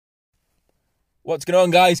What's going on,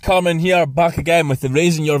 guys? Carmen here, back again with the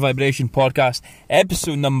Raising Your Vibration podcast,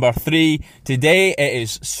 episode number 3. Today it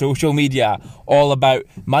is social media, all about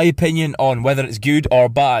my opinion on whether it's good or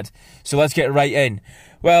bad. So let's get right in.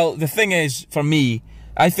 Well, the thing is, for me,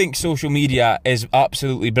 I think social media is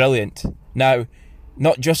absolutely brilliant. Now,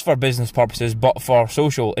 not just for business purposes, but for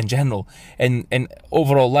social in general, in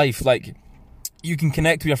overall life. Like, you can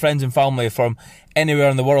connect with your friends and family from anywhere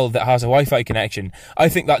in the world that has a Wi-Fi connection. I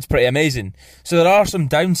think that's pretty amazing. So there are some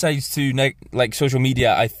downsides to like social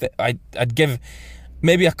media. I'd give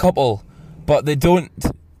maybe a couple, but they don't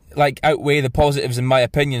outweigh the positives in my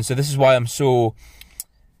opinion. So this is why I'm so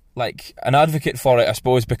an advocate for it, I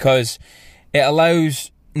suppose, because it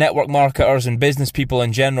allows network marketers and business people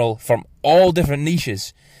in general from all different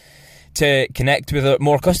niches to connect with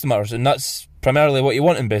more customers, and that's primarily what you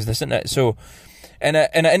want in business, isn't it? So in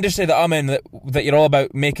an industry that I'm in, that you're all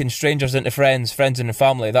about making strangers into friends, friends into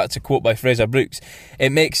family, that's a quote by Fraser Brooks,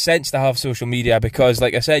 it makes sense to have social media because,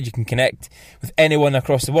 like I said, you can connect with anyone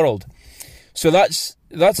across the world. So that's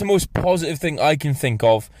the most positive thing I can think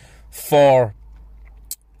of for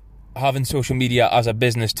having social media as a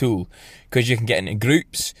business tool, because you can get into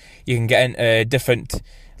groups, you can get into different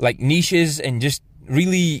niches and just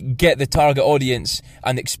really get the target audience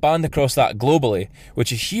and expand across that globally,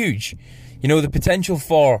 which is huge. You know, the potential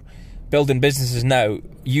for building businesses now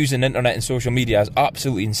using internet and social media is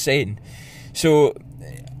absolutely insane. So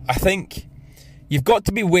I think you've got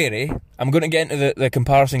to be wary. I'm going to get into the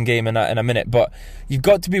comparison game in a minute, but you've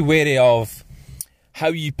got to be wary of how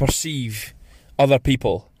you perceive other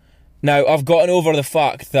people. Now, I've gotten over the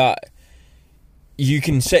fact that you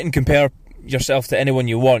can sit and compare yourself to anyone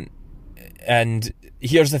you want, and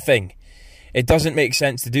here's the thing, it doesn't make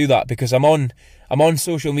sense to do that, because I'm on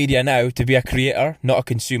social media now to be a creator, not a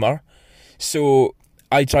consumer. So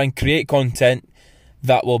I try and create content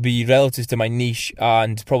that will be relative to my niche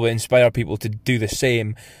and probably inspire people to do the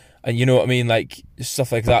same. And you know what I mean,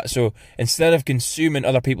 stuff like that. So instead of consuming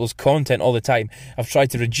other people's content all the time, I've tried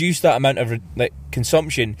to reduce that amount of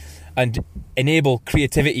consumption and enable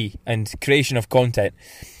creativity and creation of content.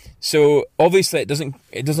 So obviously it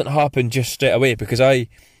doesn't happen just straight away, because I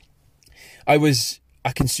was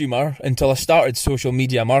a consumer until I started social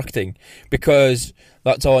media marketing, because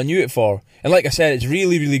that's all I knew it for. And like I said, it's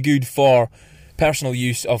really, really good for personal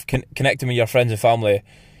use of connecting with your friends and family.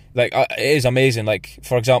 It is amazing.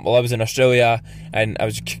 For example, I was in Australia and I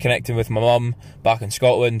was connecting with my mum back in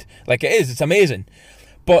Scotland. It's amazing.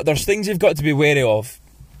 But there's things you've got to be wary of,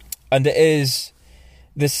 and it is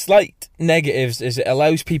the slight negatives is it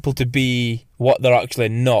allows people to be what they're actually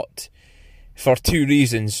not, for two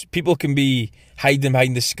reasons. People can be hiding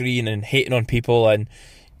behind the screen and hating on people, and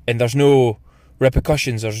there's no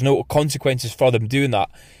repercussions, there's no consequences for them doing that,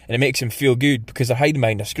 and it makes them feel good because they're hiding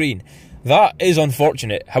behind a screen. That is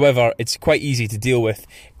unfortunate. However, it's quite easy to deal with,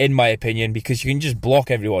 in my opinion, because you can just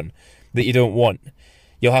block everyone that you don't want.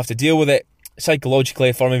 You'll have to deal with it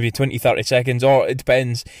psychologically for maybe 20-30 seconds, or it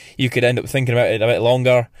depends, you could end up thinking about it a bit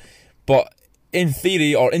longer. But in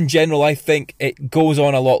theory, or in general, I think it goes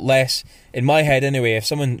on a lot less, in my head anyway. If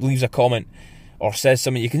someone leaves a comment or says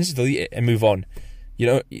something, you can just delete it and move on. You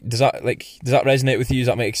know, does that resonate with you? Does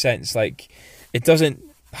that make sense? It doesn't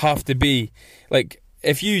have to be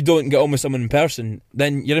if you don't get on with someone in person,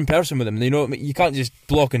 then you're in person with them. You know, you can't just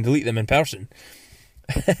block and delete them in person.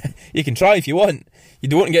 You can try if you want. You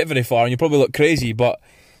don't get very far and you probably look crazy,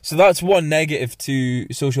 so that's one negative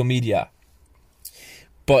to social media.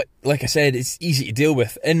 But like I said, it's easy to deal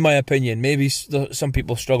with, in my opinion. Maybe some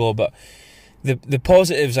people struggle, but the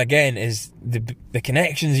positives, again, is the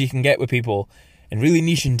connections you can get with people, and really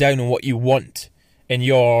niching down on what you want in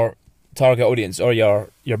your target audience or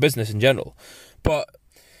your business in general. But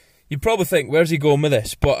you probably think, where's he going with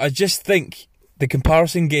this? But I just think the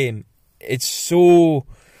comparison game,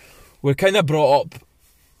 we're kind of brought up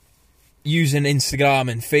using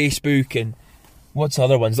Instagram and Facebook and what's the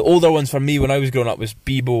other ones? The older ones for me when I was growing up was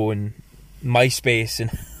Bebo and MySpace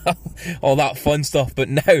and all that fun stuff. But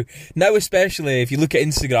now especially, if you look at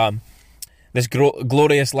Instagram, this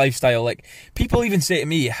glorious lifestyle, people even say to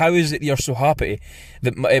me, how is it you're so happy?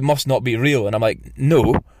 That it must not be real. And I'm like,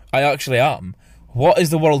 no, I actually am. What has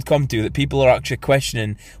the world come to that people are actually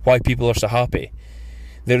questioning why people are so happy?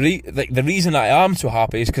 The reason I am so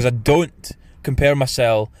happy is because I don't compare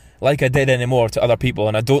myself like I did anymore to other people,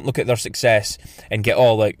 and I don't look at their success and get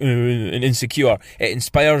all and insecure. It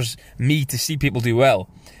inspires me to see people do well.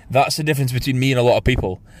 That's the difference between me and a lot of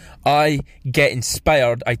people. I get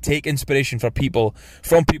inspired, I take inspiration from people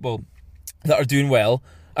that are doing well,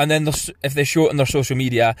 and then if they show it on their social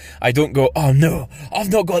media, I don't go, oh no,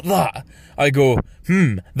 I've not got that. I go,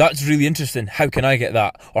 that's really interesting. How can I get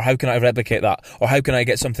that? Or how can I replicate that? Or how can I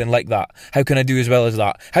get something like that? How can I do as well as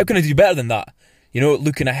that? How can I do better than that? You know,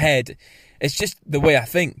 looking ahead. It's just the way I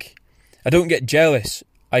think. I don't get jealous.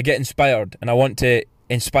 I get inspired, and I want to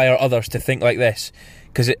inspire others to think like this,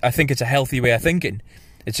 because I think it's a healthy way of thinking.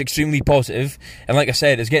 It's extremely positive, and like I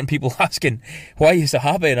said, it's getting people asking, why are you so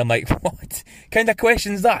happy? And I'm like, what kind of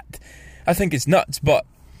question's that? I think it's nuts, but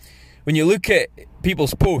when you look at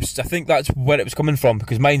people's posts, I think that's where it was coming from,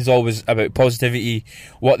 because mine's always about positivity.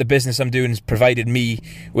 What the business I'm doing has provided me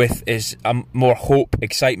with is more hope,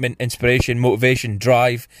 excitement, inspiration, motivation,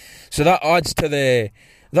 drive. So that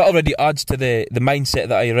already adds to the mindset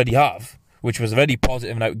that I already have, which was already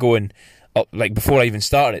positive and outgoing, like before I even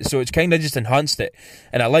started. So it's kind of just enhanced it,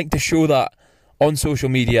 and I like to show that on social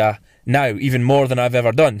media now even more than I've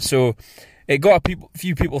ever done. So it got a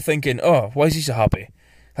few people thinking, oh, why is he so happy?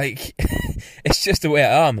 Like, it's just the way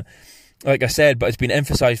I am, like I said, but it's been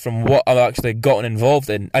emphasised from what I've actually gotten involved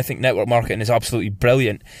in. I think network marketing is absolutely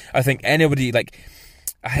brilliant. I think anybody, like,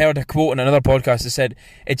 I heard a quote on another podcast that said,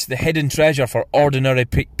 it's the hidden treasure for ordinary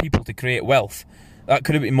people to create wealth. That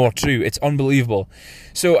couldn't be more true. It's unbelievable.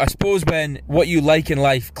 So I suppose when what you like in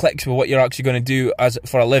life clicks with what you're actually going to do as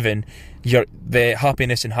for a living, the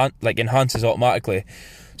happiness enhances automatically.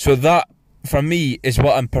 So that, for me, is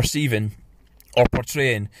what I'm perceiving or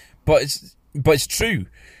portraying, but it's true.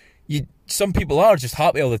 Some people are just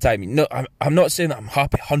happy all the time. No, I'm not saying that I'm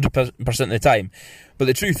happy 100% of the time, but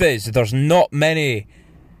the truth is there's not many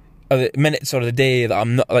minutes or the day that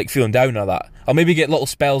I'm not like feeling down or that. I'll maybe get little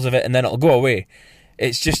spells of it and then it'll go away.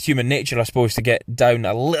 It's just human nature, I suppose, to get down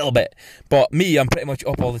a little bit. But me, I'm pretty much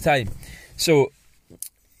up all the time. So,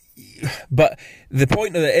 but the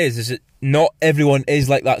point of it is that not everyone is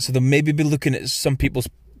like that. So they'll maybe be looking at some people's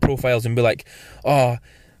profiles and be like, oh,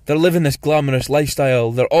 they're living this glamorous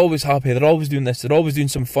lifestyle, they're always happy, they're always doing this, they're always doing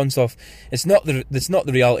some fun stuff. It's not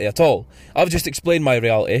the reality at all. I've just explained my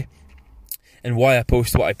reality and why I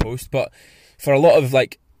post what I post. But for a lot of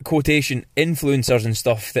like quotation influencers and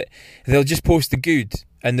stuff, that they'll just post the good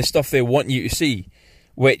and the stuff they want you to see,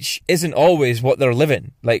 which isn't always what they're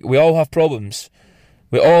living. Like, we all have problems,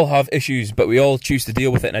 we all have issues, but we all choose to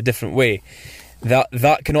deal with it in a different way.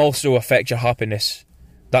 That can also affect your happiness.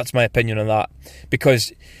 That's my opinion on that,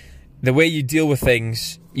 because the way you deal with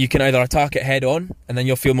things, you can either attack it head on and then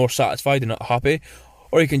you'll feel more satisfied and not happy,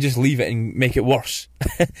 or you can just leave it and make it worse.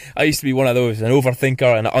 I used to be one of those, an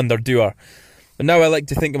overthinker and an underdoer, but now I like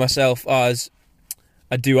to think of myself as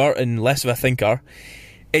a doer and less of a thinker.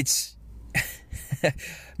 It's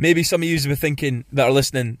maybe some of you were thinking that are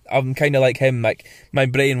listening, I'm kind of like him. Like, my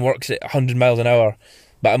brain works at 100 miles an hour,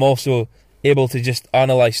 but I'm also able to just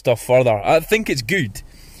analyse stuff further. I think it's good.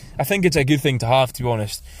 I think it's a good thing to have, to be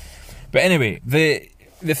honest. But anyway, the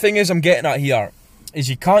thing is I'm getting at here is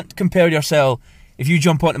you can't compare yourself. If you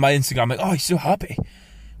jump onto my Instagram like, oh, he's so happy,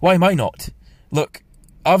 why am I not? Look,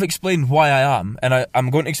 I've explained why I am, and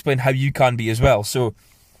I'm going to explain how you can be as well. So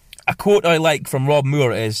a quote I like from Rob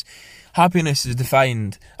Moore is, happiness is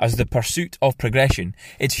defined as the pursuit of progression.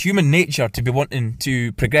 It's human nature to be wanting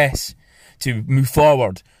to progress, to move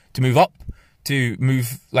forward, to move up, to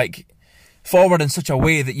move like forward in such a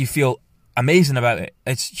way that you feel amazing about it.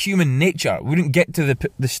 It's human nature. We wouldn't get to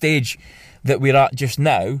the stage that we're at just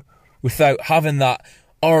now without having that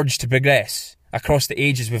urge to progress across the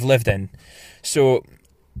ages we've lived in. So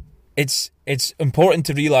it's important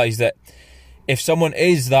to realise that if someone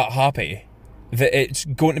is that happy, that it's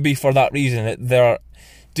going to be for that reason, that they're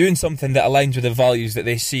doing something that aligns with the values that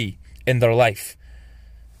they see in their life.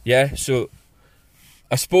 Yeah, so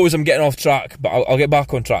I suppose I'm getting off track, but I'll get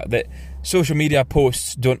back on track. That social media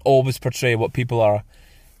posts don't always portray what people are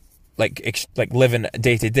like living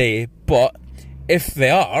day to day, but if they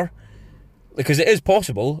are, because it is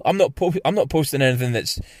possible, I'm not posting anything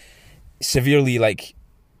that's severely like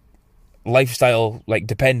lifestyle like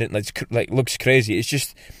dependent, like looks crazy. It's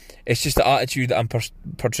just the attitude that I'm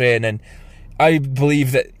portraying, and I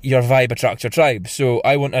believe that your vibe attracts your tribe. So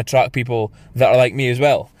I want to attract people that are like me as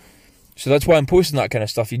well. So that's why I'm posting that kind of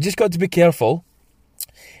stuff. You just got to be careful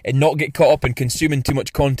and not get caught up in consuming too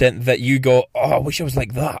much content that you go, oh, I wish I was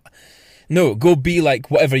like that. No, go be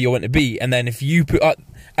like whatever you want to be, and then if you put out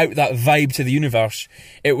that vibe to the universe,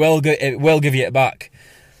 it will give you it back.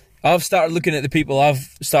 I've started looking at the people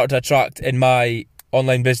I've started to attract in my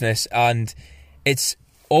online business, and it's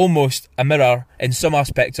almost a mirror in some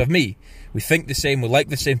aspects of me. We think the same, we like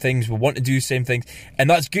the same things, we want to do the same things, and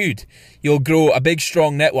that's good. You'll grow a big,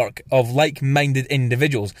 strong network of like-minded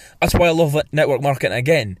individuals. That's why I love network marketing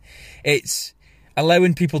again. It's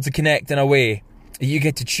allowing people to connect in a way that you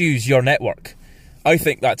get to choose your network. I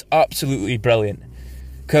think that's absolutely brilliant.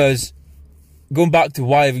 Because going back to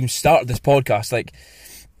why I've even started this podcast, like,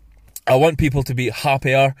 I want people to be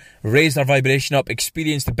happier, raise their vibration up,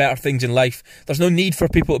 experience the better things in life. There's no need for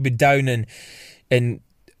people to be down and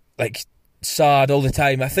like sad all the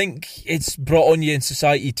time. I think it's brought on you in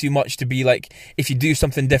society too much to be like, if you do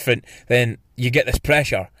something different, then you get this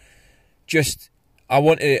pressure. I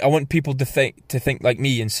want people to think like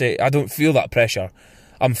me and say, I don't feel that pressure.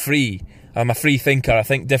 I'm free. I'm a free thinker. I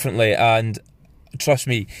think differently, and trust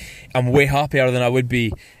me, I'm way happier than I would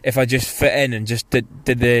be if I just fit in and just did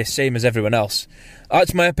the same as everyone else.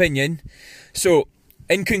 That's my opinion. So,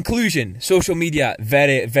 in conclusion, social media,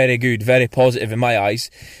 very, very good, very positive in my eyes,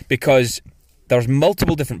 because there's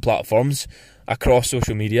multiple different platforms across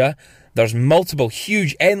social media. There's multiple,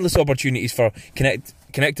 huge, endless opportunities for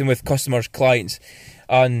connecting with customers, clients,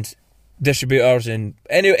 and distributors, and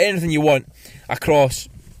anything you want across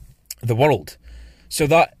the world. So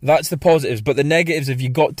that's the positives, but the negatives,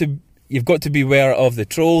 you've got to be aware of the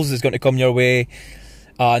trolls that's going to come your way,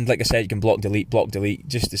 and like I said, you can block, delete.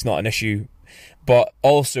 Just, it's not an issue. But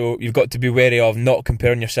also, you've got to be wary of not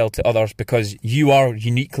comparing yourself to others, because you are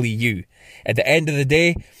uniquely you. At the end of the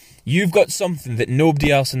day, you've got something that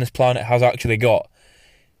nobody else on this planet has actually got.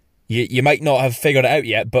 You might not have figured it out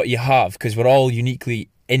yet, but you have, because we're all uniquely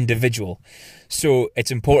individual. So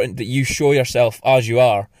it's important that you show yourself as you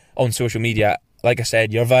are on social media. Like I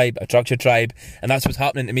said, your vibe attracts your tribe, and that's what's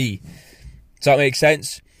happening to me. Does that make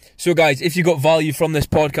sense? So guys, if you got value from this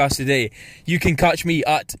podcast today, you can catch me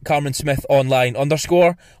at Cameron Smith Online _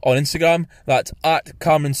 on Instagram. That's at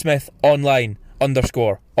Cameron Smith Online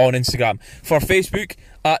 _ on Instagram. For Facebook,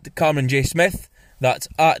 at Cameron J Smith. That's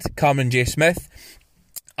at Cameron J Smith.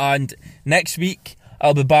 And next week,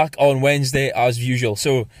 I'll be back on Wednesday as usual.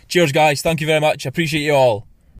 So cheers guys, thank you very much, I appreciate you all.